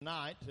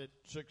Night at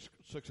 6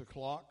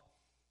 o'clock,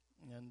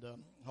 and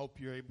hope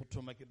you're able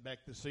to make it back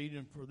this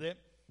evening for that.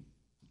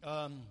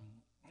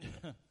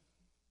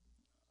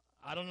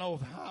 I don't know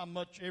how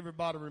much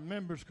everybody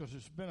remembers because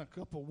it's been a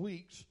couple of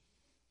weeks,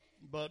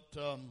 but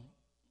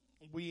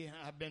we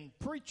have been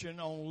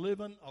preaching on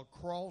living a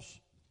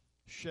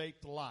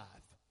cross-shaped life,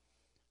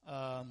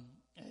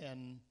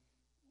 and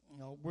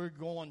we're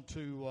going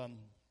to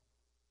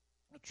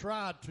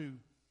try to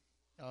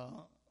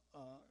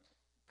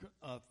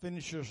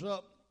finish this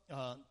up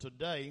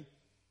today,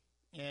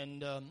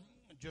 and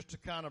just to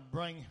kind of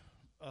bring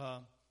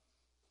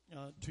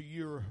to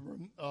your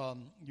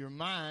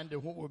mind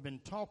and what we've been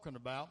talking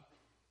about.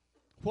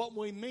 What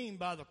we mean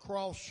by the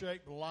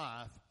cross-shaped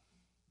life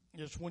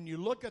is when you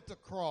look at the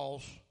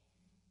cross,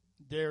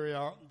 there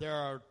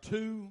are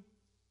two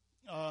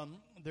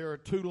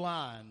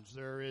lines.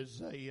 There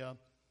is a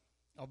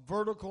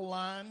vertical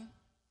line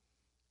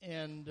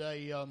and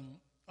a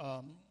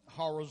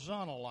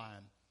horizontal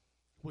line,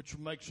 which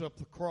makes up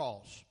the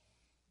cross.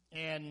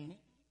 And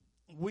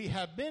we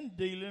have been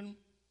dealing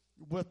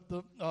with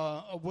the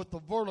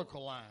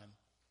vertical line.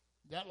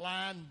 That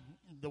line,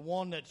 the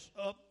one that's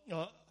up,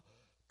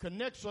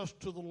 connects us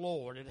to the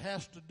Lord. It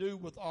has to do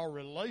with our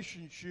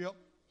relationship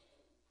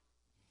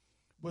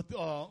with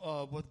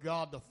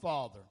God the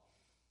Father.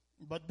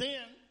 But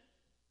then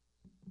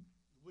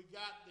we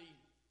got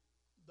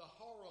the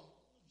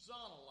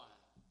horizontal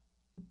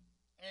line,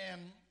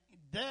 and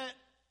that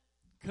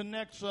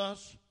connects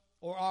us,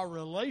 or our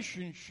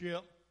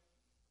relationship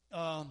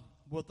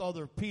with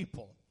other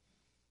people.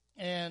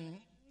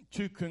 And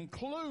to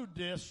conclude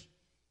this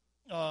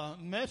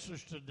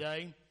message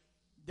today,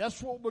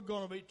 that's what we're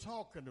going to be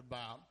talking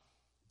about.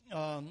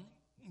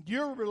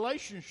 Your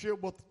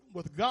relationship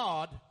with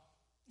God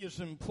is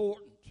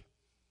important.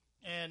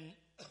 And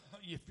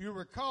if you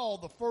recall,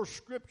 the first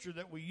scripture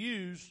that we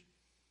use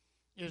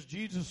is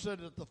Jesus said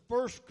that the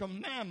first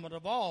commandment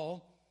of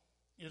all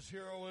is,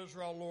 "Hear, O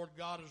Israel, Lord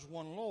God is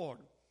one Lord."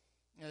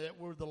 And that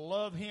we're to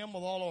love Him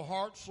with all our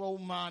heart, soul,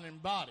 mind,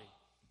 and body.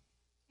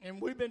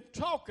 And we've been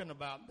talking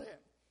about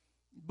that.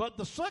 But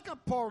the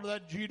second part of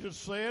that, Jesus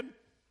said,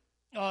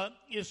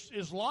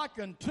 is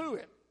likened to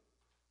it,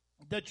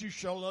 that you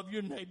shall love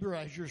your neighbor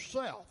as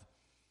yourself.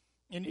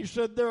 And He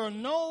said there are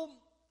no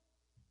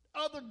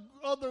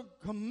other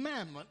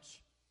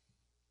commandments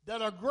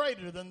that are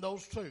greater than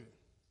those two.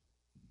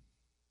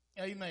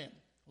 Amen.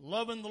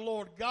 Loving the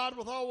Lord God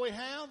with all we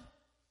have,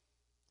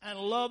 and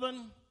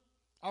loving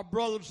our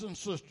brothers and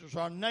sisters,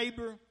 our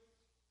neighbor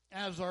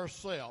as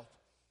ourselves.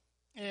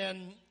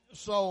 And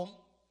so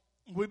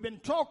we've been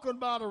talking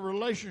about a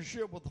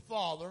relationship with the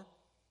Father,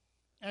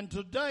 and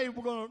today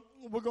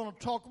we're going to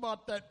talk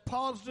about that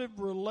positive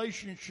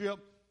relationship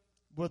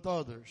with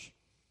others.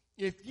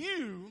 If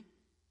you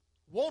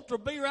want to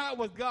be right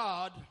with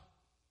God,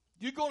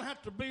 you're going to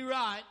have to be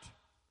right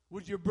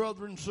with your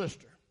brother and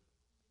sister.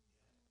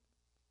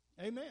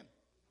 Amen.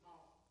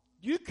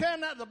 You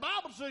cannot, the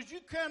Bible says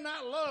you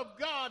cannot love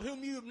God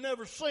whom you have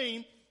never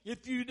seen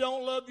if you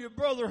don't love your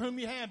brother whom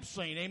you have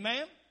seen.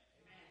 Amen?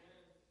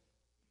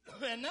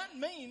 Amen. And that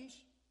means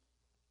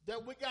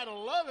that we got to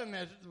love Him,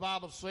 as the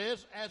Bible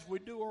says, as we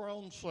do our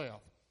own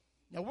self.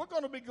 Now we're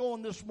going to be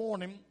going this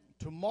morning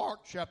to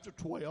Mark chapter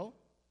 12,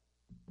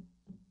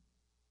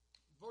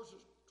 verses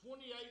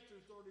 28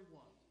 through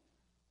 31.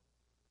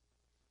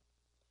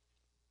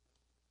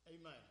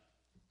 Amen.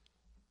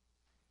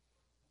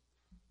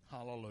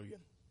 Hallelujah.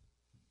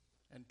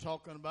 And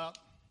talking about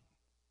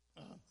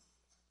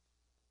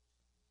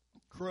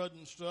crud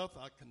and stuff,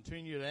 I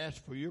continue to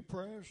ask for your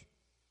prayers,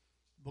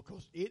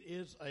 because it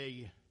is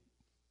a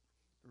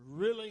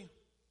really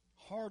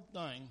hard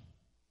thing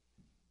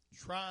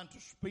trying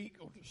to speak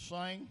or to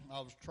sing. I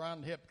was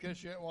trying to help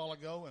Kesha a while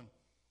ago, and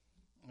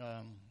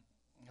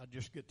I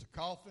just get to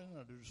coughing.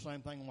 I do the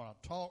same thing when I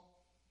talk.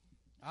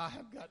 I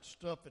have got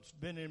stuff that's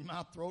been in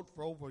my throat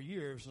for over a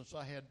year since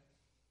I had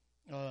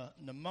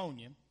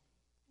pneumonia.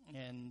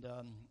 And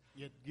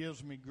it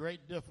gives me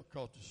great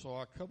difficulty, so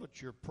I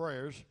covet your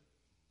prayers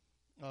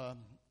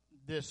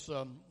this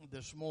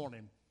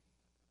morning.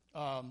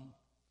 I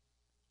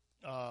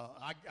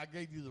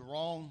gave you the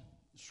wrong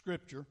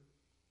scripture,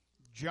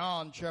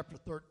 John chapter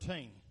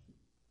 13.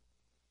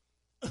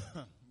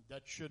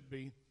 That should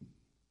be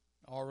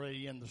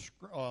already in the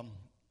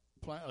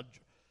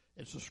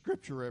it's a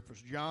scripture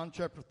reference, John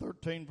chapter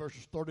 13,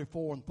 verses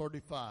 34 and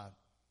 35.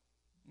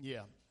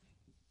 Yeah.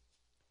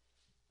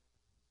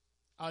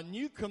 A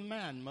new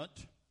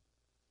commandment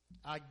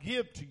I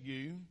give to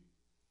you,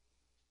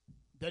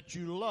 that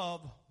you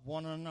love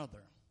one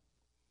another.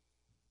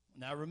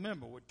 Now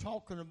remember, we're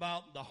talking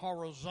about the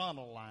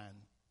horizontal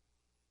line,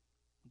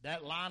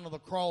 that line of the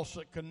cross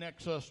that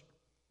connects us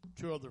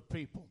to other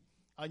people.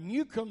 A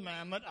new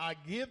commandment I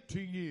give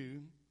to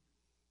you,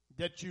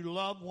 that you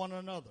love one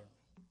another,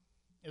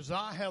 as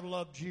I have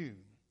loved you,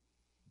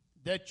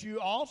 that you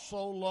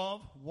also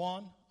love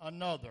one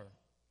another.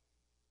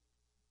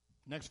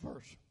 Next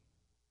verse.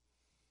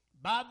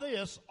 By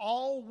this,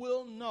 all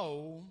will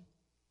know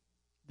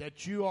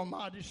that you are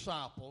my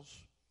disciples,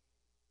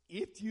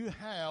 if you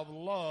have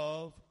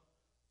love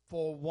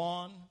for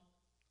one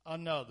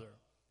another.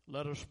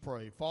 Let us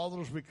pray. Father,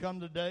 as we come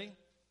today,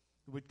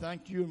 we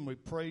thank you and we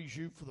praise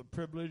you for the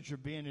privilege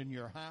of being in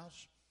your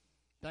house.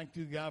 Thank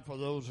you, God, for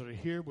those that are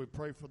here. We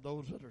pray for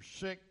those that are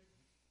sick,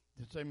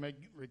 that they may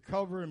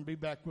recover and be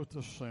back with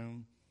us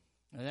soon.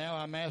 And now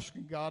I'm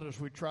asking, God, as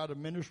we try to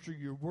minister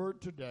your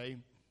word today,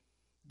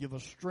 give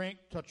us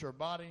strength, touch our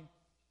body,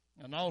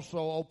 and also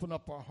open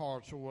up our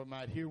hearts so we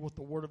might hear what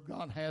the word of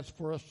God has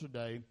for us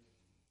today.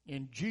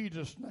 In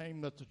Jesus'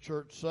 name, let the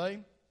church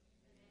say,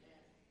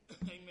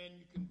 Amen. Amen.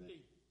 You can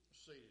be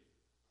seated.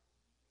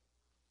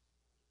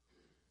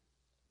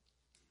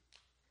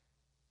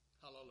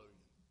 Hallelujah.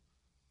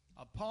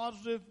 A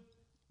positive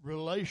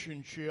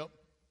relationship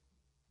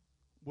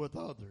with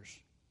others.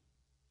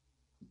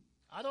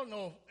 I don't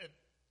know if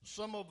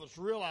some of us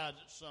realize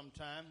it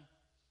sometime,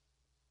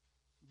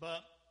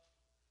 but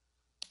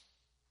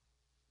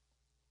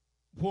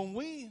when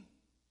we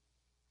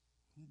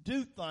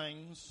do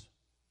things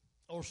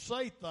or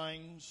say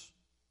things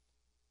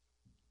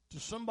to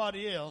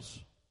somebody else,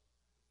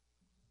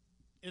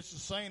 it's the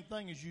same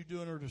thing as you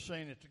doing or to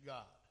saying it to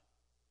God.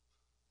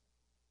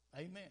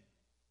 Amen.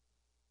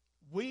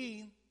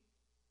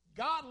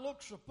 God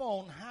looks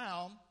upon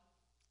how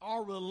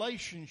our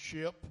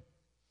relationship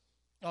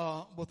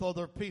with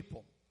other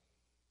people.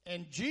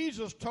 And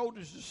Jesus told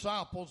his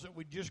disciples that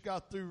we just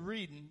got through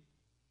reading,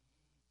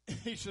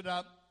 he said,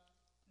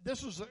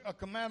 this is a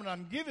commandment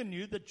I'm giving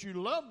you, that you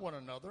love one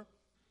another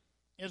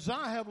as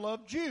I have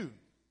loved you.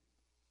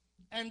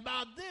 And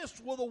by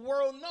this will the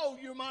world know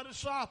you're my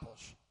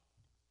disciples.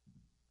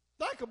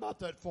 Think about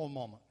that for a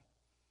moment.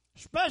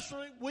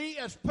 Especially we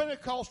as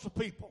Pentecostal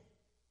people.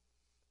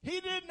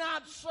 He did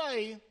not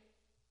say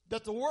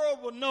that the world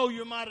will know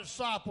you're my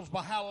disciples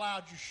by how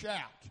loud you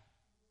shout.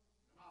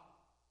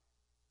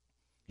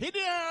 He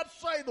did not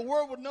say the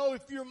world would know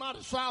if you're my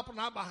disciple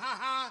not by how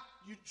high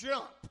you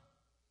jump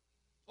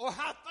or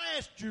how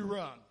fast you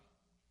run.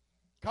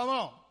 Come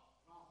on.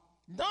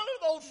 None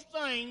of those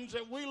things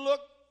that we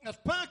look as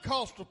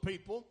Pentecostal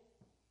people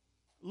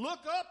look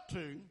up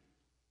to,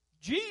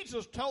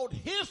 Jesus told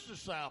his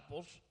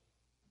disciples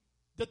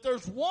that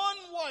there's one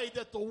way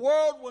that the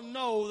world will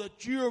know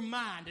that you're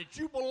mine, that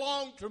you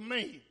belong to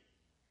me.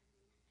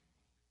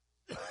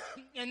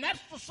 And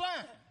that's the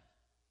sign.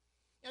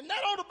 And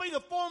that ought to be the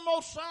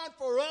foremost sign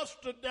for us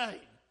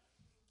today.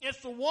 It's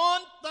the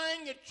one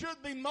thing that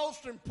should be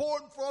most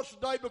important for us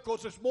today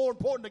because it's more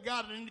important to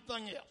God than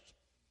anything else.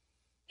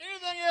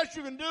 Anything else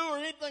you can do or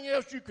anything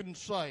else you can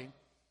say.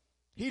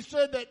 He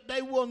said that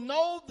they will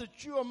know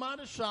that you are my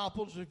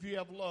disciples if you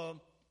have love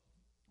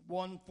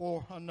one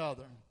for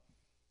another.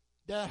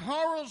 That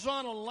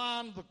horizontal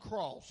line of the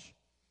cross,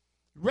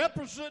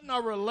 representing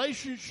our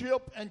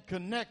relationship and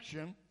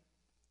connection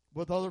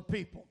with other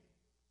people.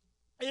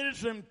 It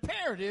is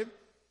imperative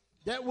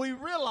that we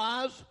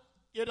realize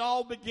it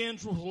all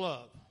begins with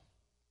love.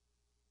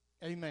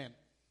 Amen.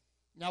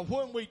 Now,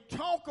 when we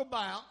talk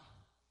about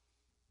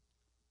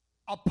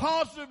a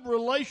positive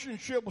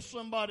relationship with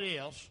somebody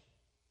else,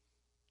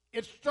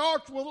 it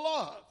starts with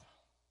love.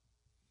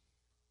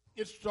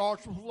 It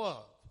starts with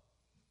love.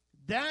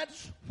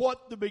 That's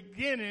what the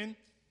beginning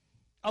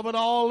of it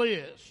all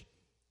is.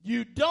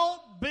 You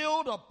don't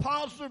build a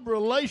positive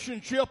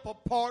relationship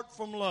apart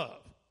from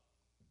love.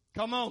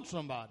 Come on,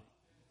 somebody.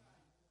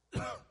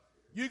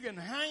 You can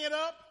hang it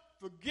up,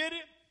 forget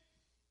it,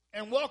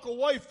 and walk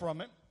away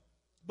from it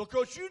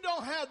because you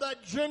don't have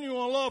that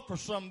genuine love for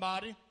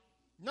somebody.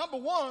 Number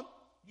one,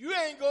 you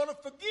ain't going to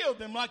forgive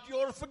them like you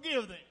ought to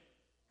forgive them.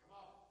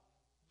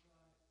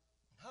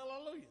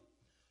 Hallelujah.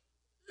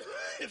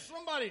 If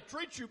somebody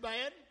treats you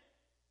bad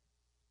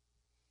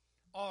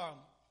or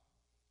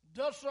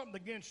does something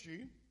against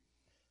you,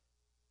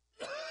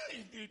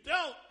 if you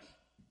don't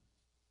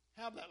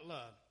have that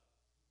love,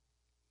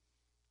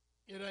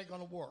 it ain't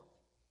going to work.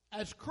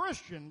 As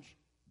Christians,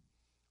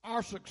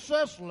 our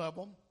success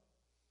level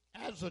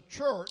as a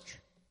church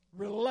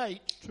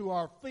relates to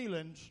our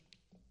feelings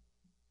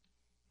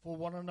for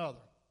one another.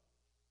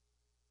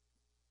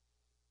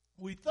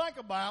 We think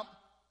about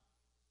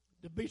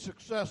to be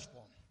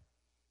successful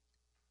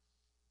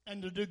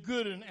and to do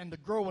good and to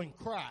grow in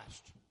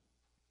Christ.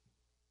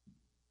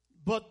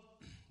 But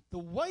the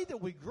way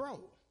that we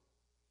grow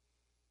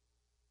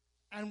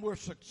and we're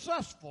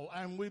successful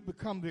and we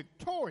become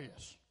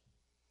victorious,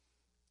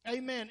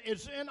 amen,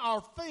 it's in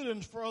our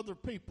feelings for other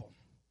people.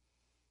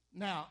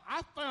 Now,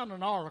 I found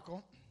an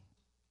article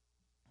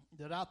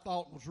that I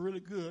thought was really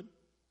good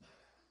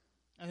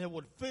and it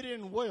would fit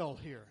in well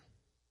here.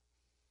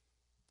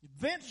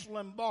 Vince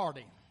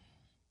Lombardi.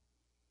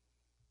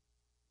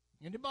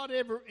 Anybody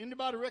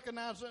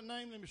recognize that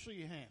name? Let me see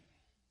your hand.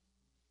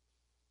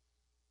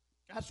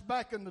 That's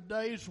back in the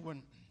days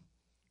when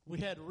we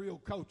had real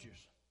coaches.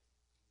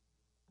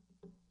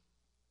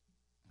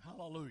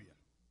 Hallelujah.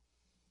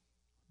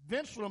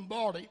 Vince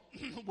Lombardi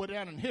went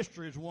down in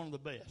history as one of the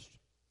best.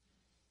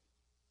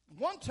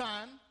 One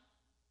time,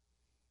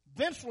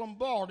 Vince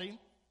Lombardi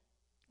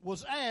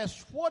was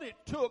asked what it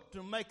took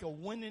to make a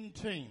winning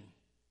team.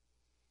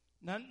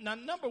 Now,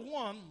 number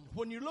one,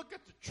 when you look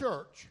at the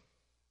church,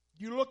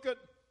 you look at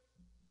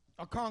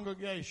a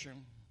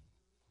congregation,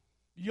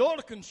 you ought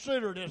to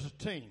consider it as a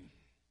team.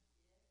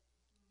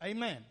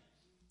 Amen.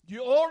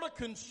 You ought to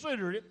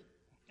consider it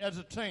as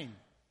a team.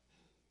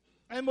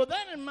 And with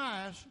that in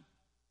mind,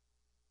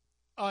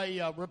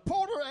 a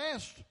reporter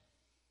asked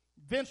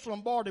Vince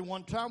Lombardi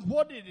one time,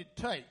 what did it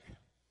take?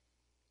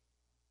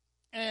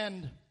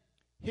 And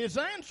his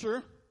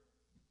answer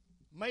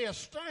may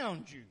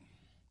astound you.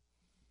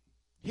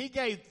 He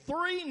gave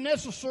 3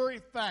 necessary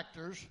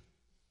factors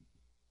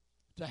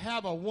to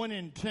have a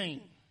winning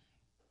team.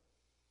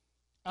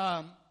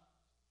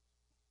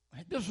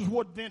 This is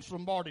what Vince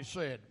Lombardi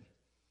said,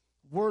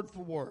 word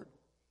for word.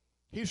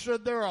 He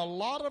said there are a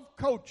lot of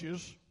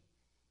coaches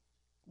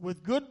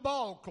with good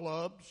ball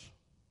clubs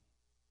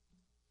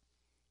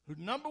who,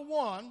 number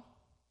one,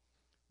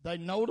 they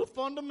know the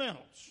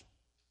fundamentals.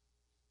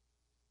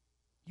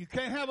 You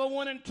can't have a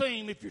winning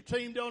team if your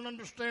team don't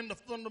understand the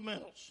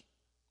fundamentals.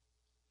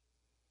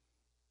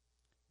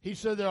 He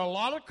said there are a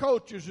lot of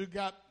coaches who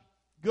got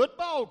good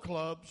ball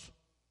clubs.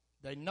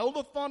 They know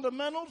the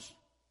fundamentals.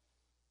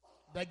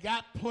 They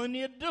got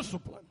plenty of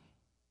discipline.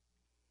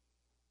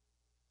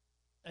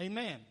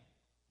 Amen.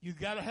 You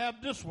got to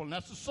have discipline.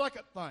 That's the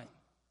second thing.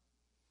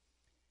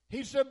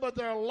 He said, but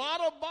there are a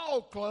lot of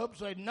ball clubs.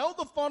 They know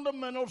the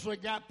fundamentals. They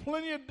got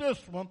plenty of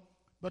discipline,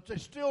 but they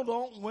still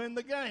don't win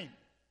the game.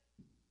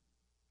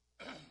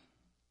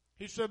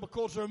 He said,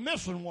 because they're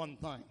missing one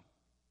thing.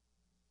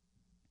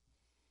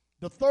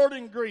 The third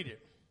ingredient,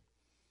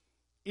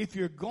 if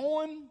you're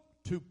going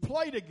to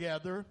play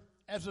together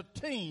as a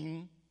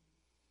team,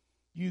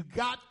 you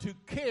got to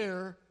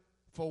care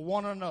for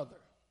one another.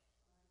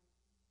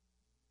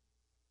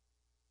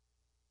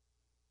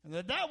 And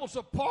that was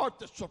a part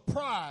that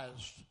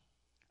surprised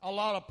a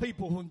lot of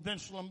people when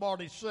Vince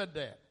Lombardi said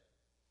that.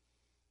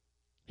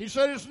 He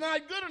said it's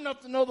not good enough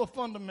to know the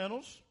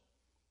fundamentals.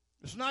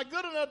 It's not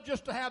good enough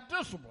just to have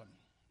discipline.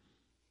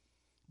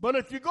 But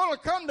if you're going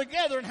to come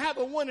together and have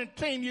a winning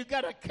team, you've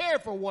got to care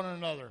for one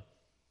another.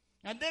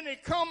 And then he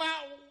come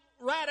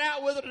right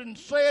out with it and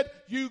said,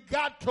 you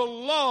got to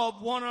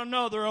love one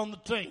another on the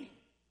team.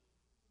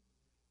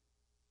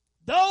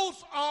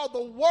 Those are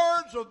the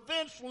words of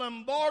Vince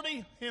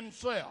Lombardi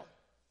himself.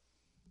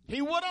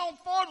 He went on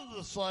further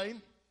to say,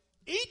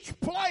 each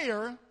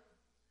player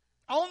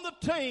on the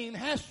team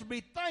has to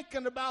be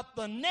thinking about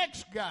the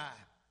next guy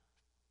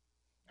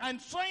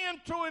and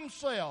saying to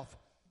himself,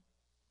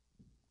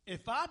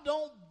 if I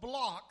don't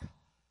block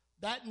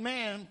that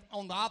man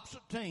on the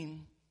opposite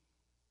team,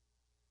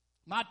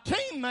 my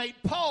teammate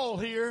Paul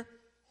here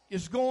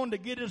is going to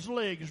get his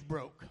legs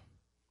broke.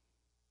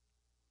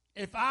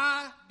 If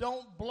I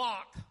don't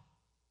block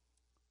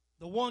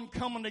the one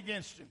coming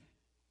against him,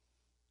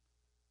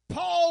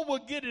 Paul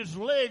will get his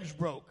legs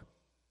broke.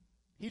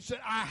 He said,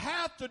 I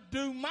have to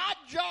do my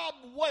job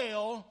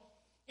well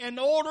in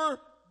order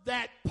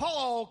that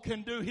Paul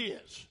can do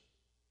his.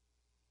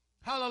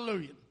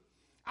 Hallelujah.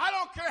 I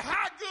don't care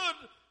how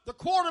good the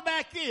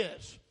quarterback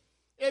is.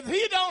 If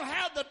he don't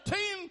have the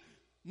team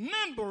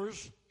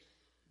members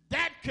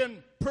that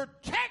can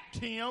protect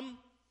him,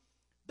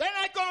 they're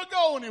not going to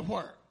go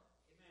anywhere.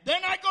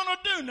 They're not going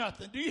to do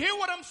nothing. Do you hear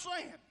what I'm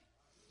saying?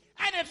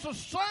 And it's the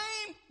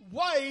same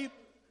way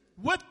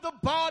with the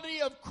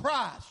body of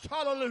Christ.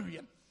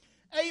 Hallelujah.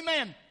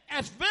 Amen.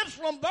 As Vince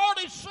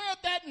Lombardi said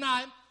that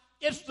night,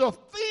 it's the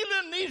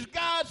feeling these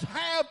guys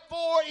have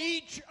for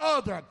each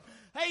other.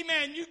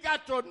 Amen. You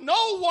got to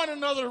know one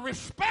another,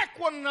 respect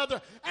one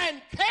another,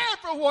 and care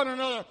for one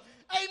another.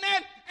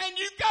 Amen. And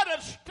you got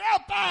to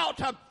step out.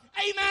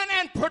 Amen.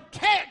 And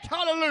protect.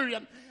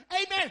 Hallelujah.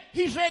 Amen.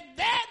 He said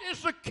that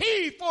is the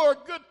key for a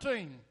good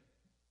team,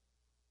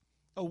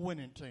 a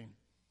winning team.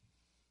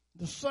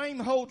 The same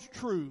holds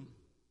true,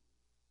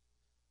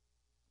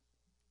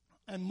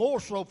 and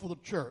more so for the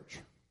church.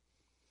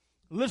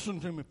 Listen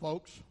to me,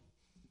 folks.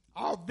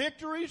 Our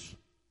victories,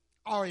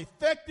 our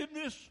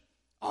effectiveness,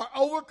 our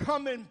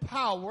overcoming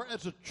power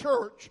as a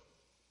church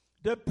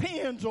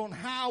depends on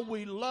how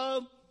we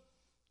love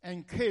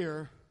and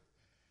care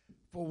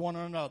for one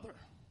another.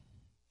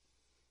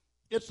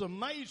 It's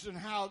amazing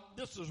how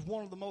this is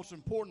one of the most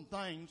important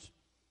things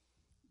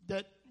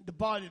that the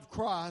body of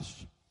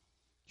Christ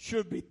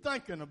should be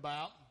thinking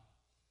about,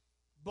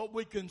 but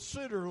we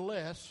consider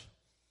less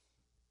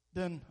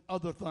than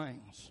other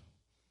things.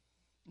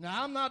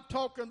 Now, I'm not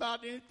talking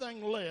about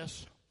anything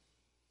less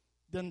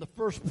than the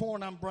first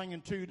point I'm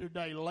bringing to you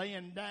today,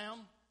 laying down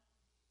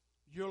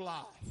your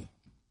life.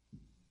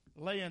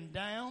 Laying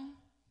down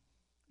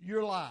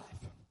your life.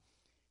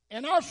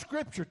 In our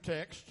scripture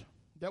text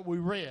that we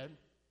read,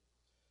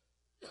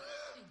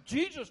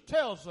 Jesus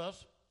tells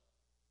us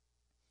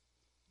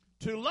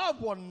to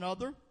love one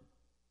another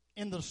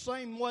in the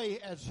same way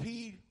as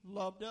he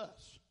loved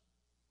us.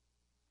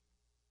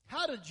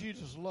 How did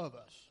Jesus love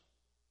us?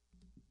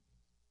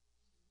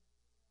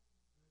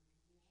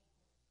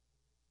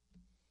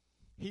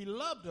 He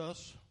loved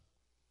us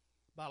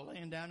by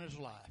laying down his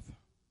life.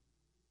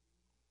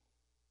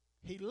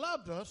 He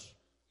loved us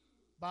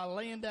by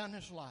laying down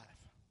his life.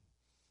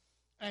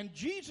 And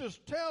Jesus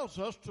tells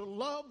us to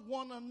love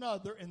one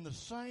another in the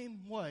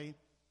same way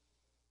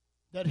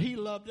that he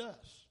loved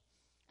us.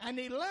 And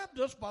he loved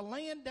us by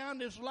laying down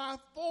his life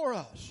for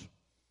us.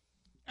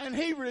 And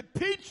he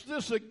repeats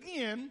this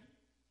again.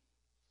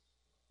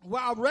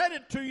 Well, I read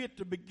it to you at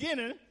the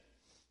beginning,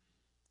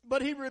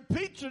 but he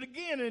repeats it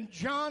again in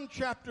John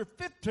chapter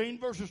 15,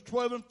 verses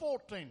 12 and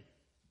 14.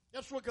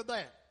 Let's look at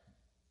that.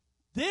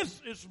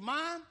 This is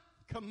my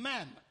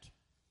commandment,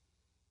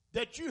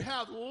 that you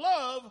have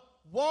love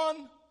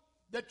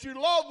that you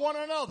love one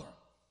another.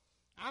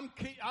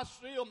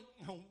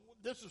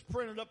 This is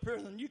printed up here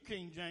in the New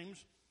King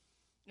James,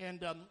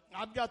 and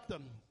I've got the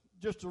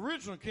just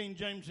original King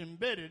James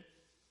embedded.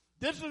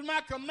 This is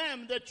my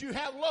commandment, that you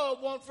have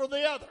love one for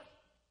the other,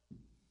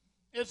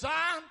 as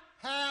I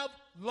have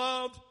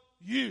loved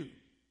you.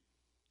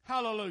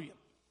 Hallelujah.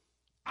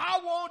 I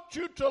want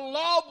you to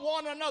love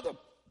one another.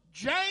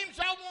 James,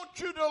 I want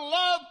you to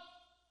love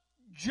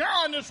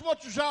John as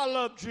much as I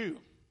loved you.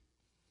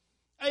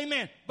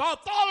 Amen.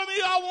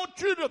 Bartholomew, I want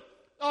you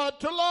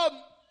to love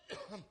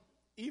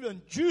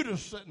even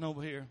Judas sitting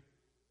over here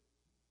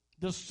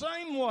the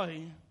same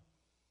way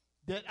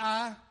that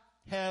I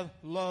have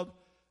loved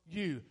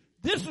you.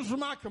 This is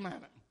my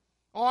commandment.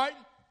 All right,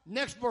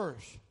 next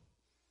verse.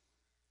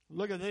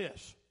 Look at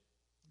this.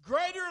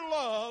 Greater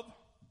love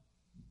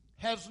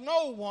has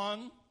no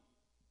one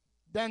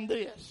than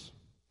this,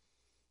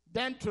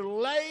 than to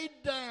lay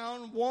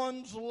down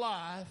one's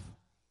life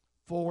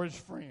for his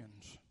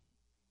friends.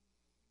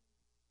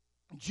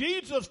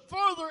 Jesus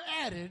further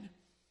added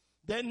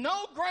that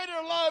no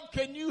greater love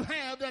can you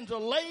have than to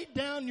lay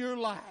down your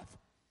life.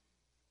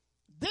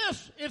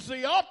 This is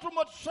the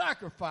ultimate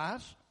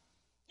sacrifice.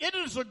 It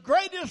is the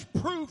greatest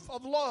proof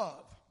of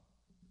love.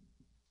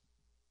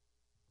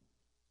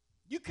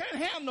 You can't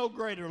have no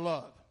greater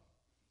love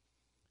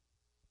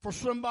for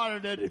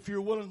somebody that if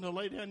you're willing to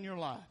lay down your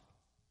life.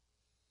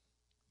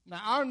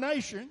 Now, our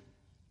nation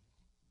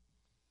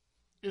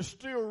is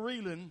still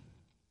reeling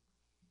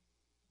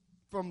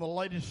from the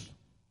latest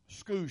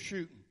school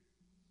shooting.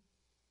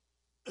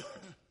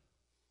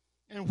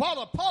 And while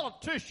the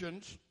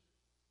politicians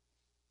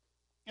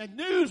and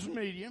news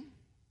media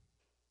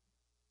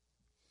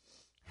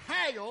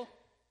haggle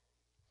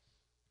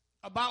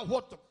about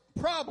what the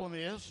problem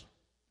is,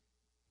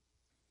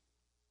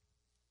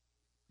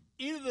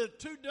 either they're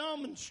too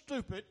dumb and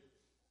stupid,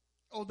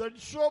 or they're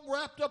so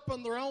wrapped up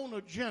in their own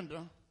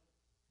agenda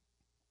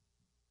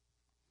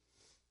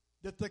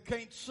that they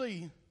can't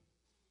see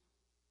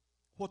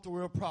what the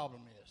real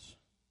problem is.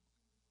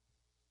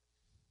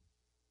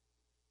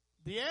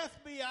 The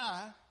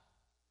FBI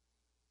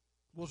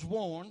was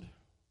warned,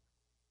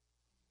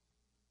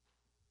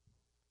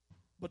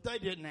 but they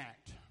didn't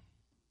act.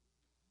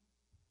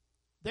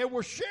 There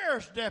were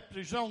sheriff's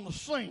deputies on the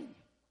scene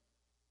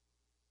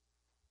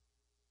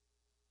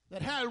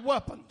that had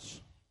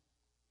weapons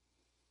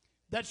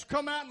that's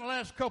come out in the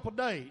last couple of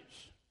days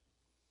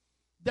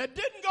that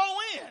didn't go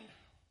in.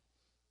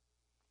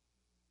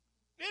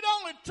 It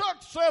only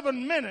took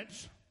 7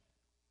 minutes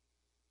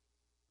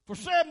for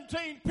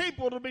 17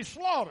 people to be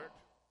slaughtered.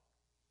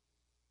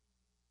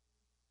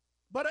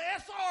 But an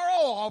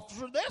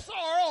the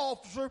SRO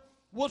officer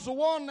was the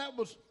one that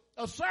was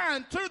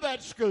assigned to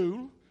that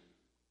school.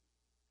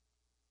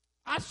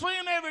 I see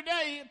him every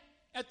day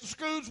at the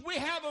schools. We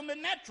have them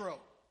in Metro.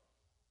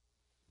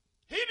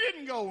 He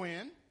didn't go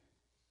in.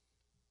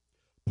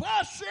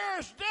 Plus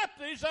sheriff's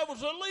deputies, there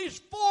was at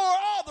least 4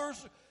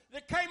 others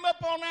that came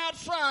up on the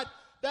outside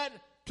that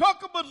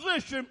took a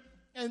position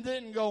and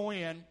didn't go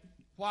in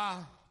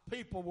while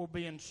people were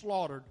being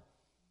slaughtered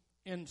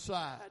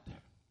inside.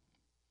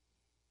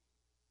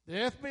 The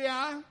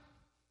FBI,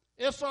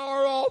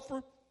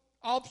 SRO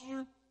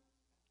officer,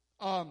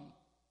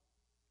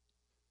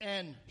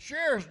 and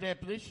sheriff's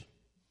deputies,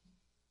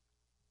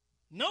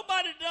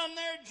 nobody done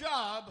their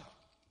job.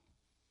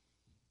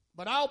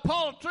 But all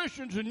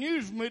politicians and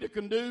news media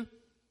can do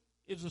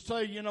is to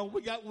say, you know,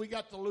 we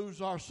got to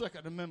lose our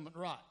Second Amendment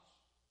rights.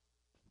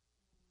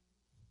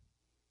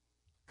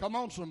 Come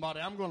on, somebody.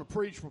 I'm going to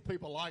preach for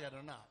people like it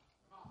or not.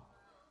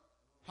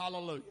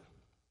 Hallelujah.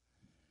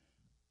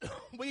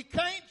 We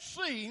can't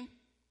see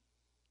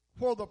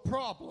where the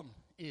problem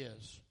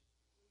is.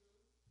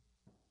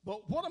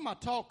 But what am I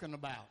talking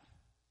about?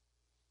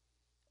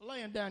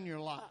 Laying down your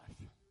life.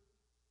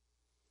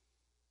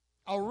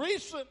 A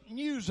recent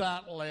news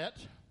outlet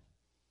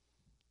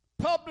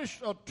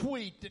published a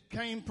tweet that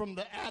came from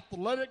the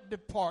athletic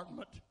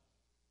department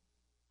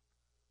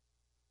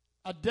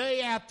a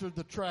day after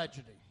the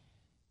tragedy.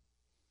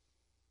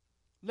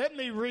 Let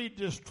me read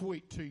this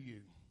tweet to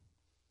you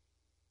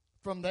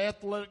from the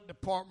athletic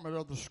department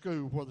of the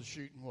school where the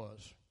shooting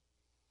was.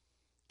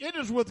 It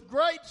is with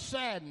great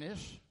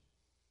sadness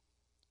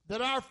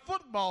that our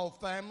football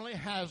family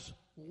has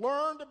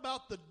learned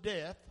about the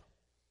death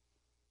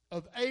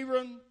of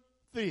Aaron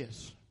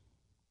Theus.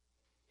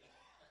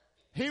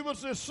 He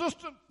was the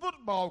assistant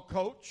football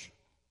coach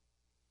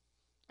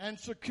and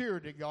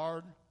security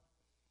guard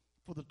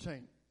for the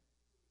team.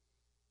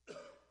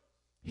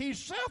 He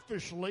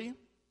selfishly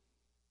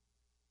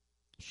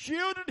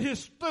shielded his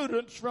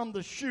students from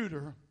the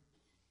shooter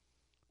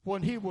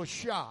when he was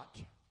shot.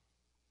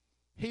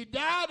 He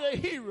died a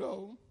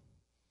hero,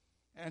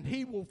 and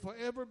he will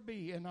forever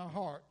be in our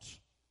hearts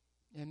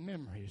and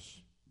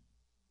memories.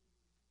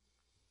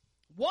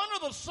 One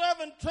of the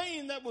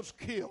 17 that was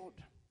killed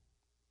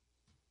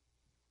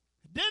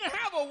didn't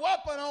have a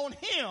weapon on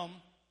him,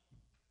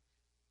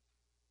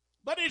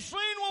 but he seen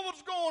what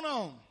was going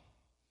on.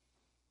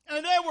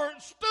 And there were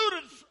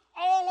students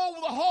all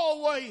over the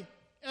hallway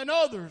and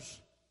others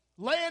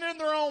laying in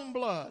their own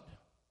blood.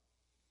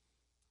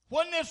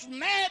 When this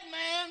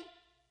madman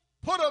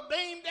put a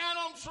beam down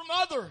on some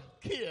other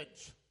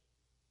kids,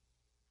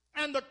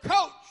 and the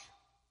coach,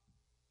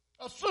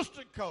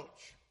 assistant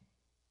coach,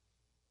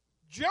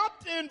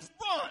 jumped in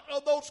front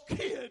of those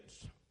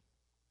kids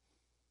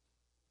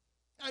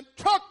and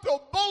took the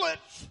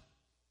bullets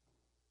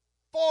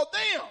for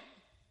them.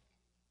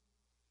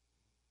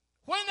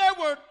 When there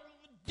were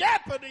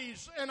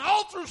deputies and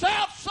officers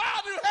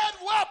outside who had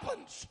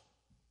weapons.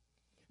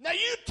 Now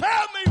you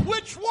tell me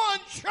which one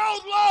showed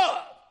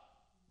love.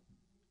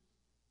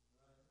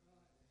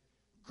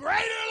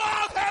 Greater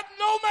love hath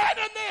no man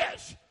than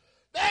this,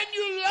 than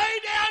you lay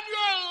down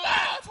your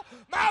life.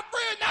 My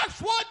friend,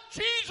 that's what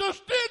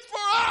Jesus did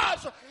for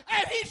us.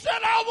 And he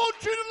said, I want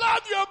you to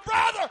love your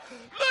brother.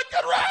 Look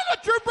around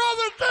at your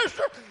brother and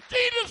sister.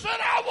 Jesus said,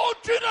 I want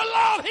you to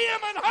love him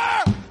and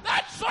her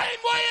that same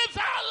way as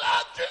I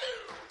loved you.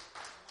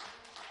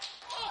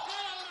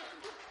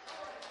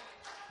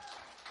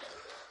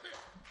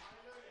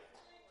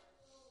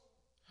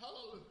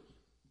 Hallelujah.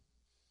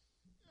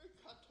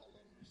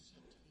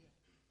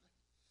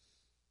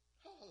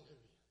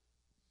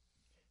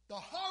 The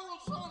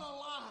horizontal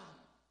line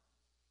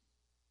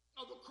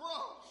of the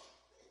cross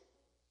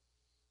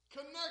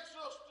connects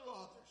us to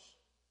others.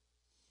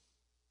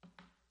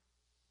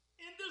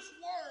 In this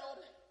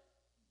world,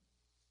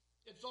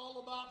 it's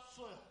all about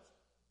self.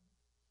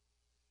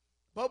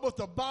 But with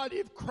the body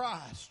of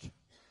Christ,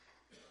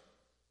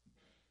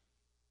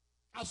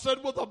 I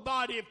said with the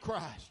body of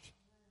Christ,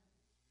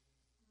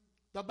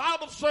 the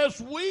Bible says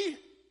we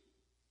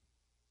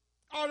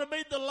are to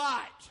be the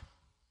light.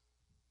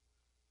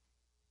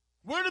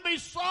 We're to be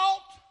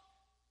salt,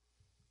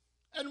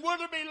 and we're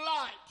to be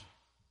light.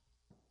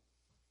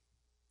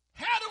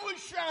 How do we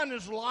shine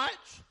as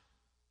lights?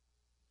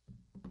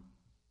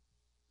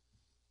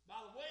 By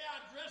the way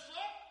I dress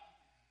up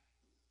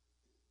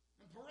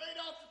and parade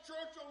off to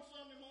church on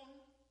Sunday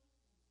morning.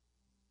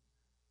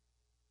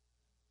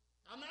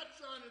 I'm not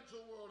shining to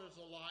the world as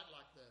a light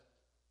like that.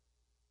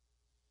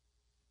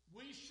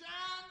 We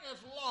shine as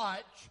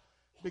lights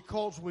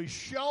because we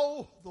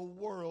show the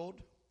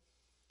world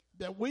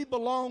that we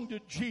belong to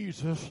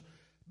Jesus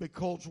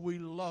because we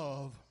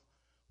love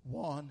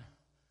one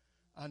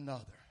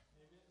another.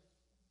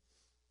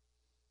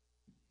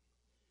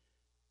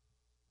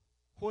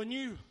 When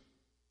you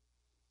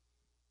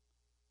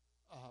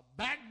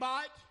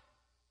backbite,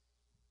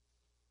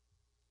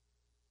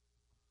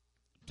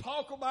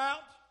 talk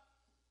about,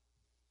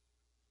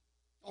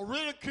 or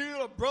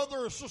ridicule a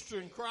brother or sister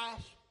in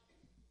Christ,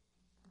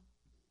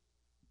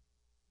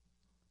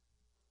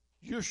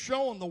 you're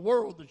showing the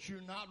world that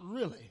you're not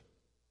really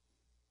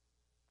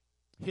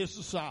his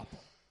disciple.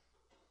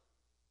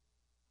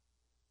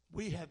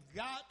 We have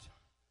got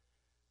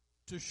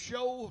to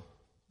show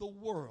the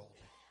world,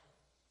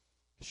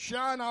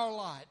 shine our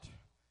light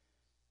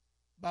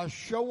by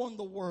showing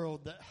the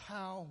world that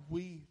how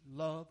we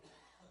love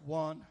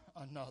one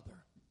another.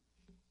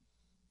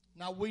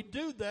 Now we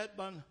do that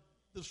by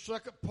the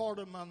second part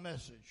of my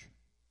message,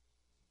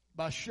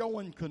 by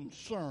showing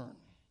concern.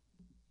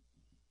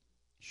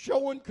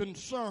 Showing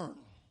concern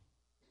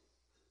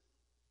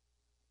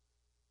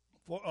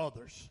for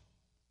others.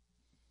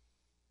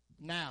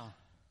 Now,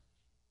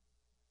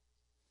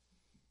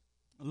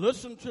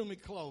 listen to me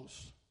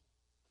close.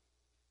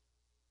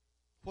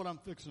 What I'm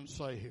fixing to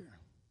say here.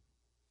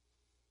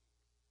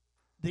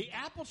 The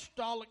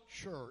apostolic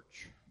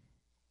church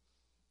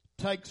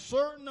takes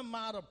certain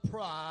amount of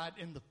pride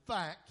in the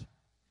fact,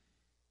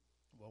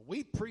 well,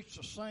 we preach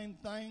the same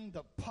thing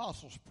the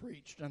apostles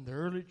preached in the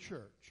early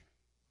church.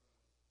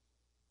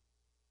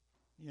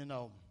 You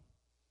know,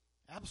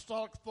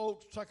 apostolic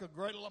folks take a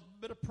great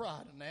bit of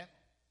pride in that.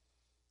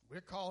 We're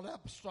called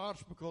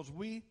apostolics because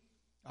we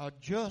are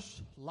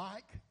just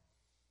like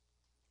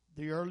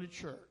the early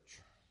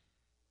church.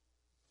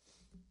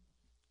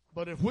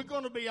 But if we're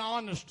going to be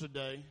honest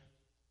today,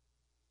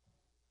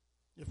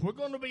 if we're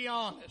going to be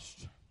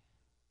honest,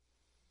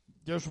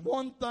 there's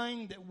one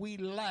thing that we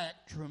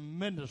lack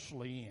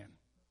tremendously in.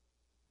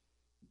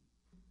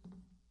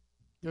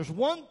 There's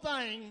one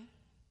thing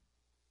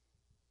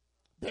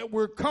that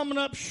we're coming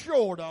up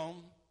short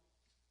on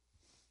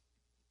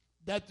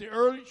that the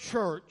early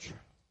church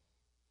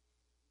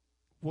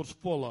was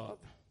full of.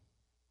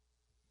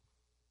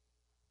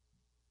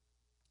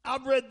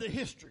 I've read the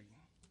history,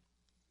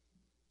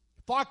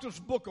 Faulkner's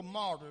Book of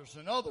Martyrs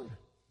and other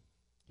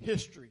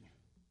history.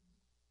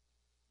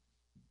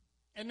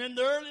 And in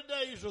the early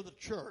days of the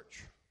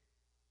church,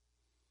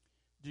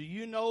 do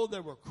you know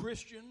there were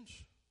Christians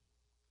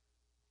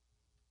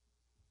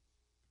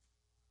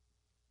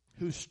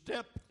who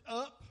stepped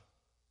up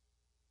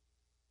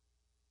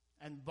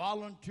and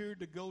volunteered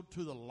to go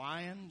to the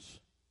lions,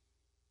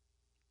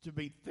 to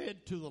be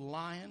fed to the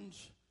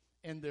lions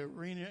in the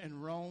arena in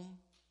Rome,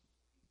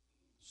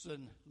 said,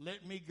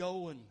 let me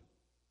go and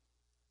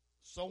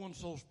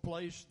so-and-so's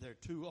place. They're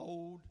too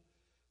old.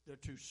 They're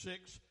too sick.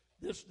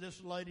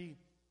 This lady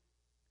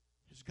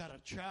has got a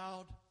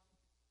child.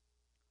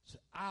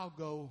 Said, I'll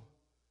go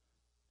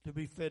to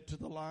be fed to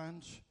the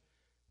lions.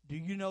 Do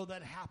you know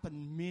that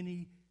happened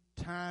many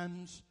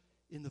times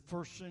in the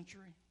first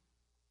century?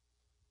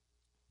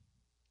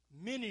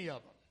 Many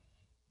of them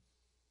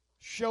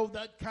show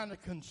that kind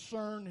of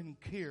concern and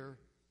care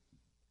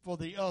for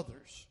the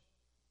others.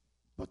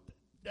 But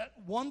that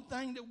one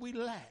thing that we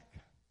lack,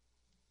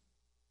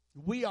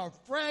 we are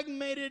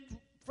fragmented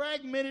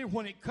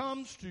when it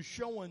comes to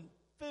showing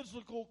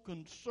physical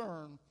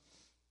concern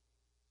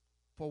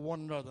for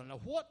one another. Now,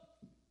 what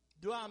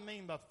do I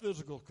mean by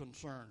physical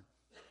concern?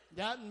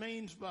 That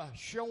means by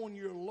showing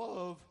your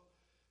love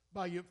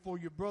for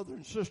your brother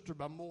and sister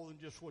by more than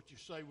just what you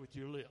say with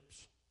your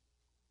lips.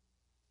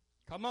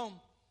 Come on.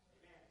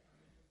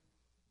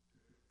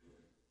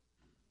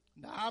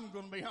 Now, I'm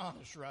going to be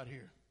honest right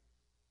here.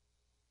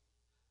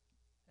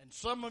 And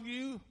some of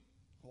you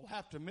will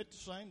have to admit the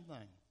same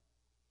thing.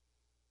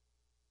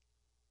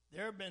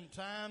 There have been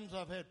times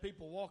I've had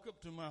people walk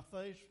up to my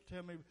face and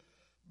tell me,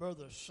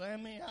 Brother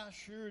Sammy, I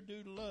sure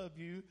do love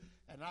you,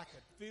 and I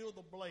could feel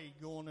the blade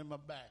going in my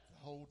back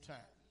the whole time.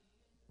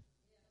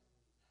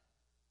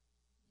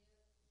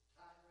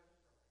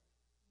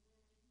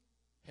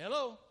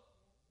 Hello?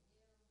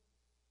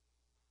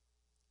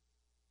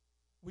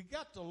 We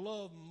got to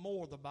love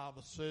more, the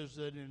Bible says,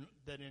 than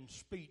in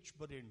speech,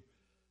 but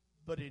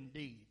in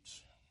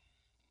deeds.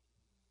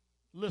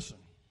 Listen,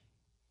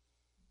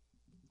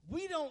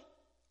 we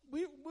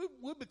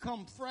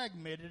become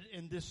fragmented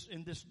in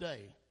this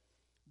day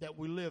that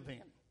we live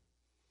in,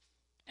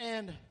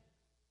 and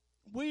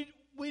we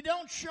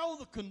don't show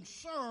the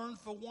concern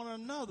for one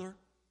another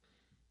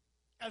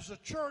as the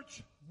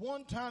church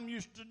one time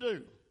used to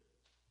do.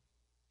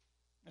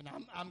 And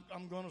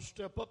I'm going to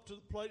step up to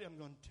the plate. I'm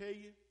going to tell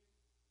you,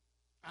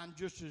 I'm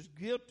just as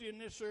guilty in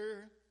this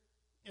area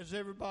as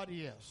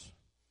everybody else.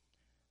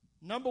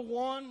 Number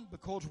one,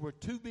 because we're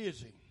too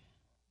busy,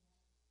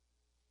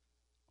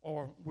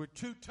 or we're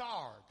too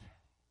tired,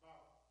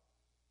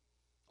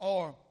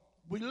 or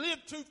we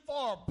live too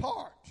far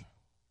apart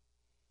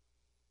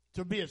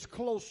to be as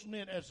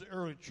close-knit as the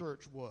early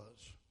church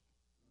was.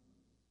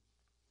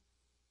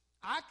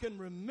 I can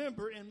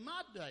remember in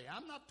my day,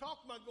 I'm not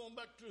talking about going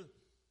back to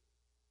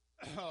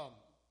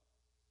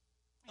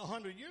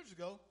 100 years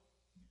ago,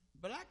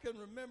 but I can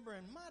remember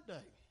in my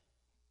day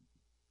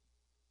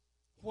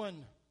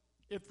when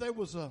if there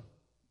was a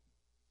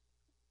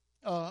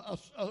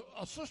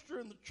sister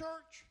in the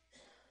church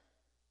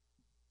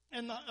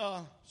and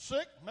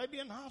sick, maybe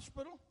in the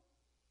hospital,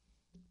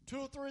 2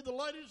 or 3 of the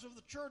ladies of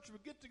the church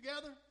would get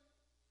together,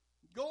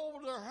 go over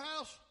to their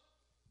house,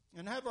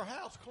 and have her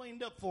house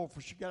cleaned up for her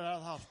before she got out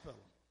of the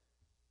hospital.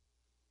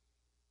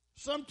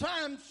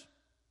 Sometimes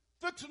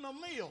fixing a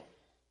meal,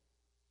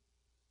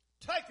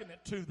 taking it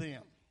to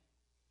them.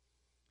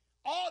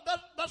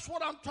 That's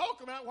what I'm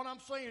talking about when I'm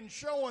saying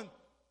showing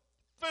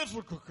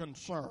physical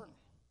concern.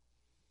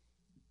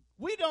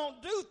 We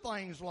don't do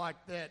things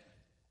like that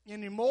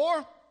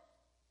anymore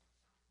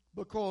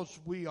because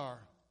we are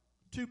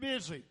too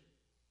busy.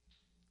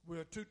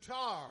 We're too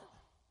tired.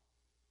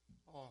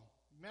 Oh,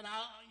 man,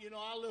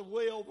 I live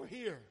way over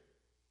here.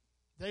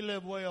 They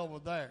live way over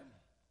there.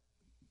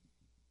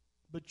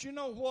 But you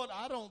know what?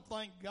 I don't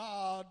think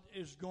God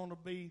is going to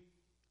be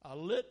a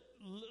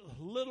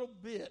little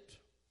bit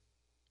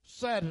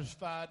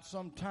satisfied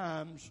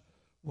sometimes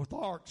with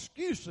our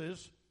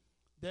excuses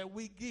that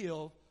we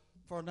give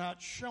for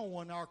not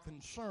showing our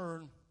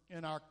concern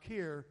and our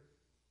care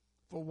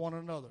for one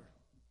another.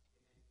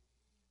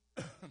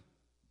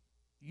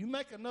 You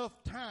make enough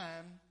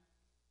time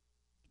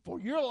for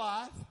your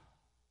life,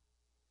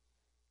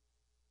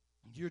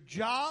 your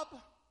job,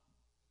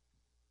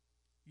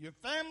 your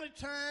family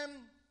time.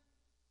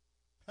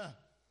 And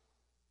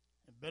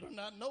better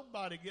not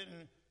nobody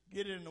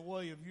get in the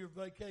way of your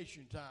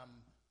vacation time.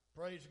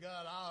 Praise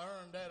God, I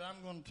earned that.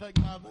 I'm going to take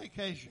my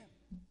vacation.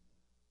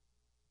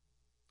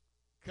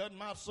 Cutting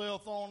my cell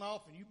phone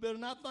off, and you better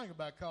not think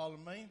about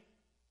calling me.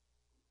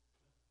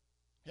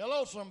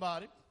 Hello,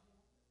 somebody.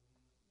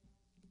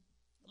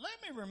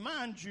 Let me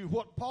remind you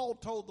what Paul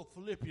told the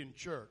Philippian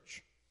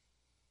church.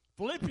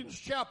 Philippians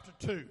chapter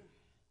 2.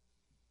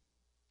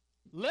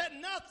 Let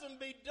nothing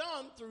be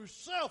done through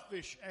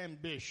selfish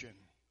ambition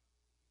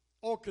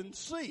or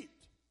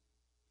conceit,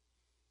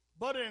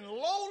 but in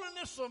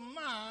lowliness of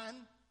mind,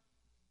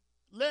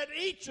 let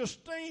each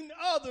esteem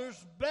others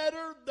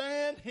better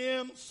than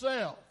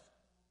himself.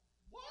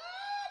 What?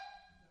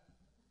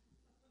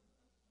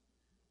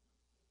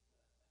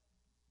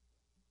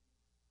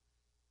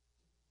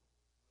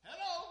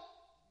 Hello?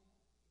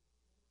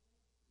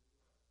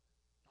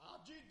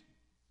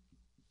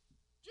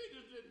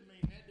 Jesus didn't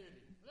mean that, did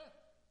he?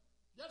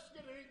 Let's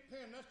get an ink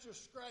pen. Let's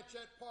just scratch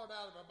that part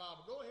out of our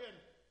Bible. Go ahead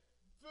and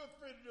feel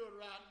free to do it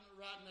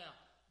right now.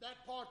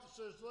 That part that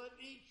says, let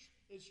each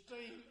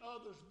esteem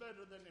others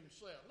better than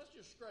himself. Let's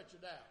just scratch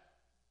it out.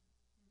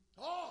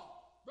 Oh,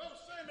 Brother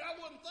Sandy, I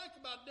wouldn't think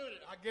about doing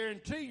it. I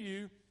guarantee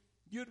you,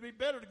 you'd be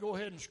better to go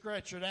ahead and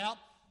scratch it out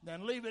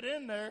than leave it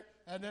in there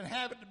and then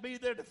have it to be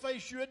there to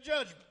face you at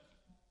judgment.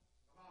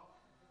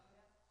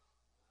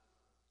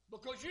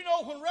 Because you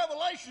know when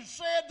Revelation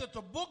said that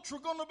the books were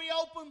going to be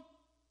open,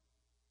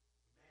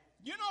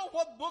 you know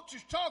what books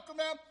he's talking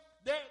about?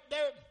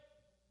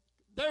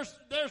 There's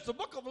the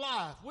book of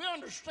life. We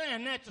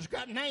understand that it's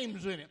got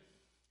names in it.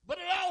 But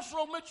it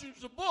also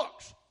mentions the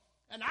books.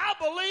 And I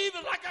believe,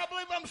 like I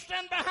believe I'm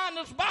standing behind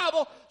this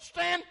Bible,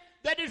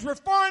 that is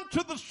referring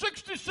to the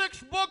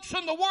 66 books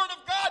in the Word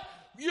of God.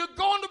 You're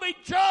going to be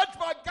judged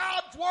by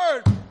God's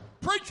Word.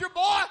 Preacher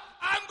boy,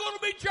 I'm going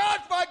to be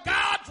judged by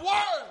God's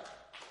Word.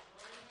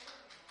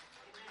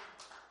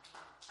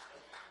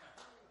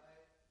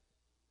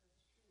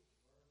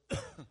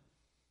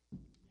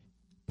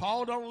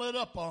 Paul don't let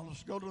up on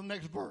us. Go to the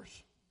next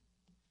verse.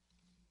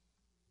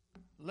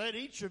 Let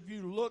each of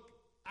you look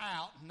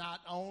out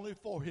not only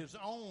for his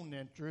own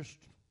interest,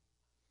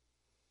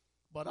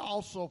 but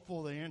also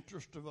for the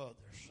interest of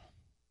others.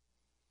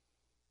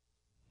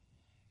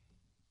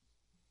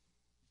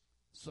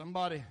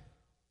 Somebody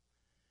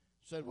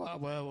said,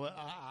 "Well,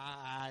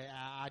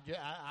 I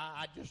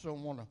just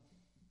don't want to.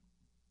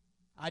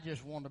 I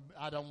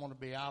don't want to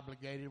be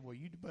obligated." Well,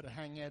 you better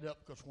hang that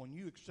up, because when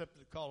you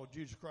accepted the call of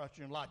Jesus Christ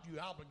in your life, you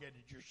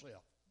obligated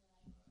yourself.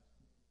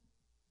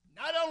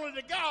 Not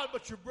only to God,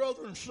 but your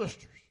brother and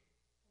sisters.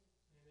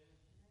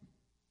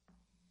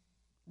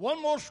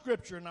 One more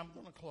scripture and I'm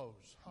going to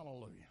close.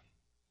 Hallelujah.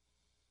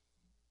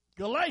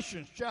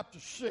 Galatians chapter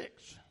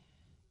 6.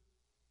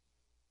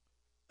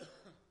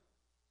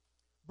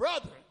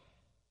 Brethren,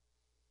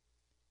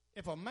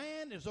 if a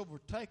man is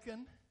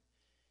overtaken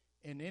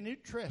in any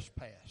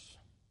trespass,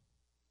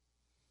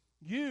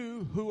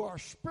 you who are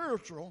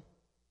spiritual,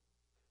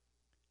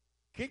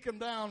 kick them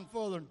down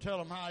further and tell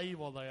them how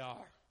evil they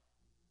are.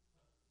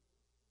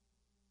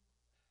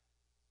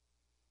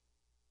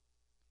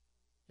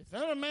 If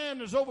any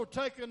man is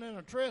overtaken in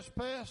a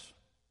trespass,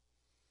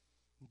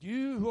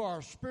 you who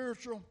are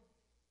spiritual,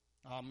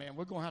 oh man,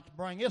 we're going to have to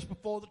bring this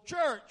before the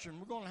church, and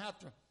we're going to have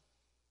to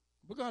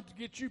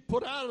get you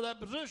put out of that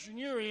position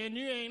you're in.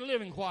 You ain't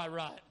living quite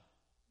right.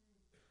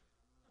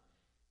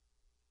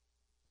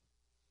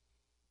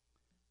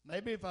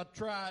 Maybe if I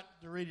try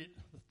to read it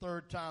the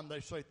third time,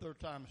 they say third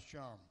time is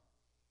charm.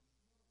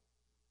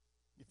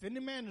 If any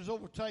man is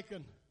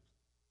overtaken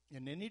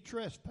in any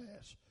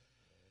trespass,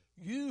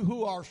 you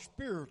who are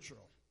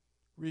spiritual,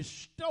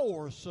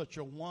 restore such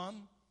a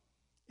one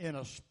in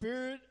a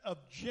spirit of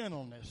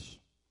gentleness.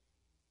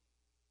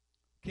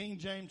 King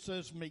James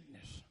says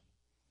meekness.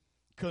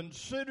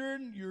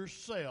 Considering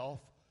yourself,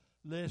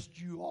 lest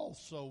you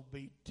also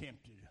be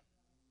tempted.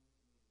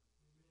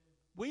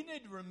 We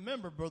need to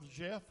remember, Brother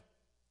Jeff,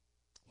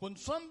 when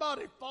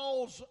somebody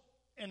falls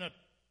in a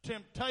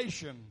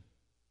temptation,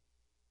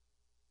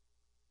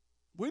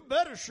 we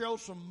better show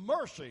some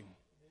mercy.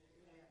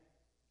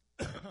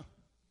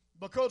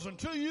 Because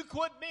until you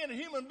quit being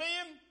a human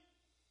being,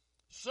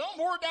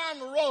 somewhere down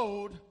the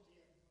road,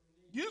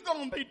 you're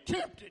going to be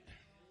tempted.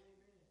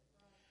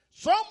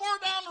 Somewhere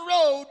down the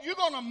road, you're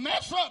going to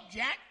mess up,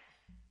 Jack.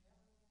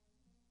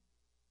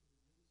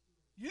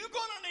 You're going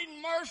to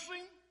need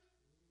mercy.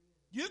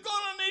 You're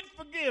going to need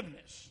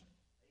forgiveness.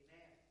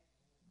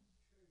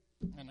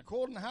 And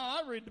according to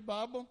how I read the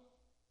Bible,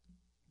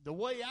 the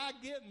way I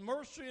get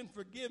mercy and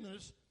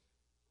forgiveness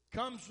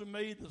comes to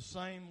me the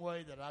same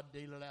way that I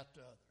deal it out to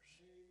others.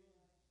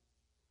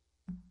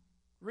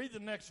 Read the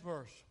next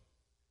verse.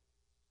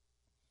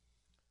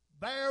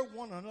 Bear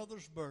one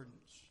another's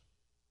burdens,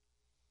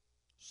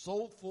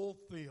 so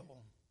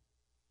fulfill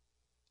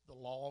the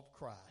law of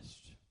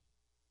Christ.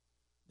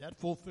 That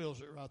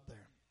fulfills it right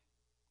there.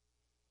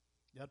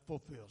 That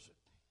fulfills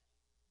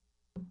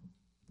it.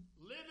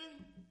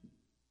 Living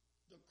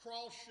the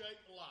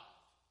cross-shaped life.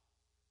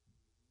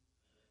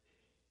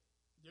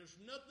 There's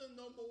nothing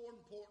no more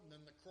important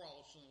than the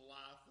cross in the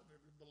life of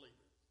every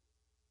believer.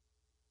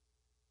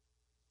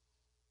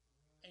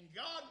 And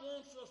God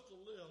wants us to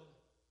live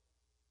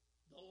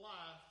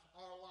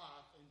our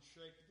life in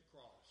shape of the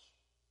cross.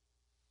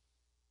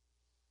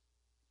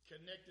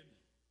 Connected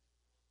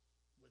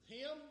with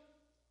Him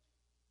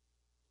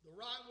the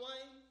right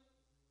way,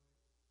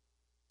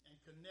 and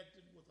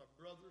connected with our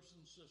brothers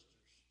and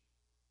sisters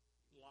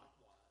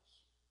likewise.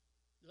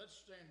 Let's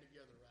stand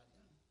together right now.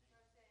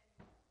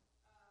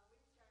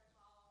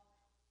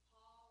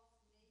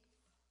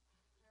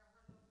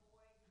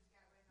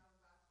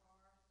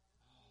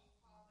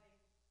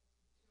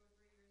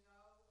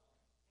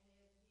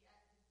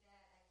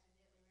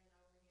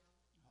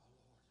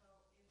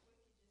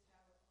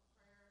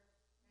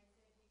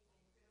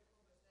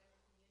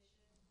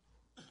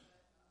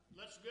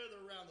 Let's gather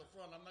around the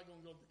front. I'm not going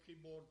to go to the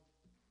keyboard.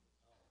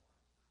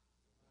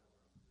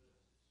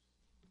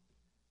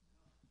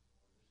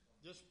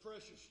 this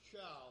precious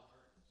child.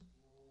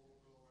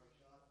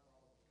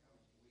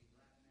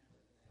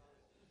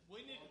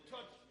 We need to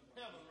touch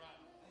heaven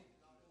right now.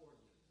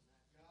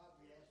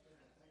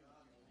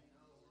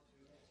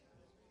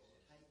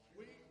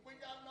 We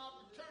got an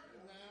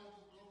opportunity now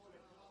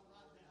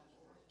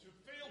to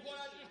feel what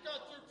I just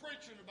got through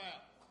preaching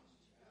about.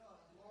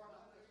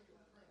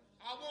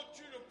 I want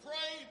you to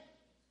pray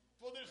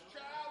for this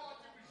child like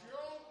it was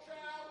your own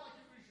child, like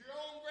it was your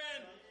own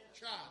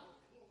grandchild.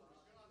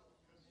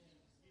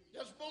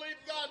 Let's believe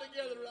God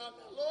together right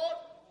now. Lord,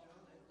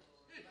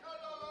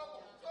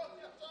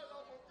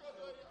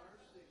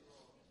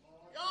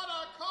 God,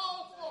 I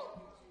call for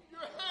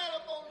your hand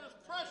upon this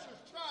precious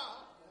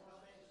child.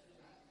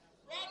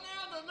 Right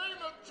now, in the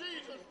name of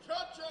Jesus,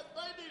 touch that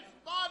baby's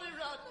body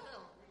right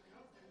now.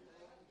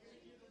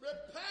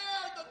 Repair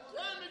the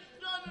damage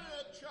done in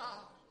that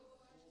child.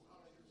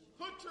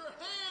 Put your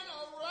hand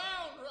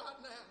around right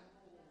now.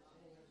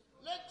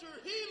 Let your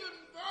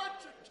healing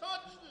virtue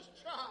touch this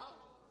child.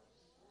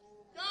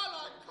 God,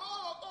 I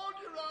call upon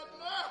you right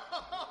now,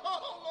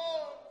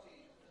 Lord.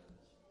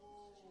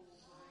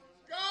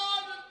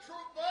 God, in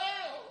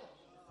travail,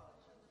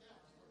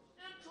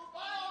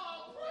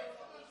 I pray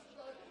for this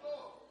baby,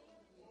 Lord.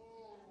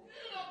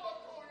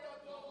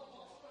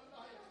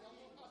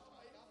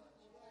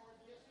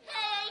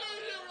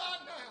 Hallelujah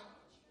right now.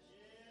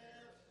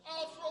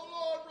 Also,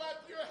 Lord,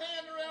 wrap your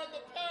hand around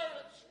the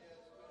parents.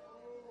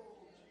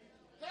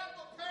 Help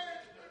the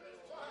parents through this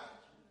time.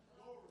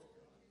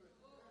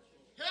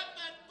 Help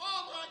that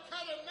father. I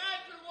can't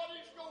imagine what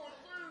he's going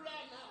through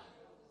right now.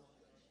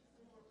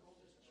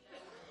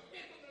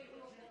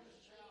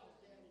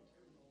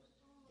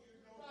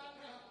 Right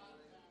now,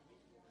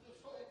 this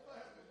whole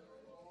family.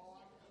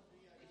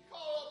 We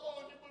call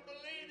upon you. We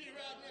believe you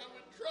right now.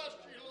 We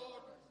trust you,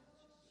 Lord.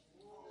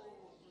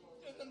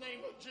 In the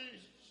name of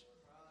Jesus.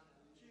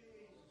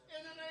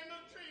 In the name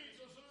of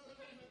Jesus. In the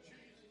name of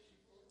Jesus.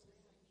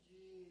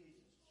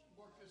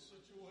 Work this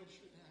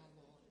situation now,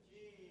 Lord.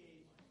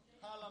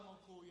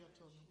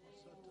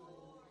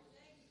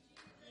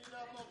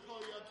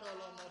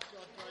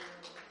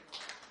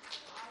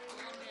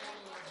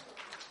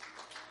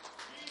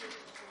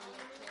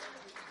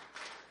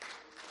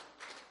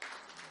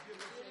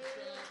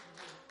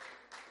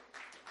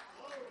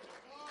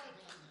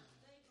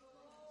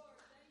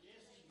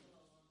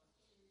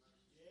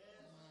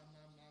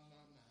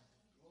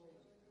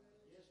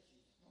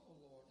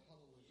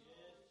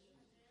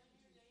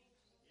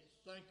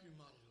 Thank you,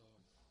 mighty Lord.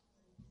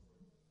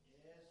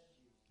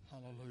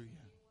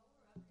 Hallelujah.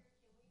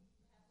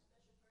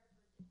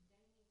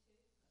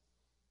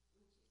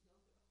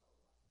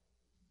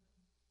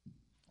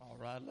 All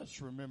right,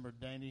 let's remember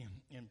Danny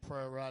in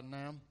prayer right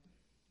now.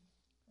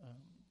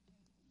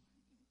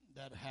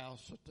 That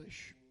house that they,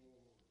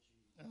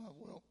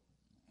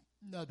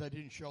 no, they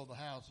didn't show the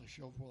house. They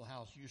showed where the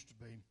house used to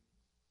be.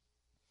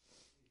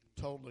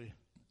 Totally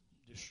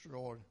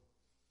destroyed.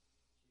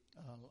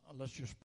 Let's just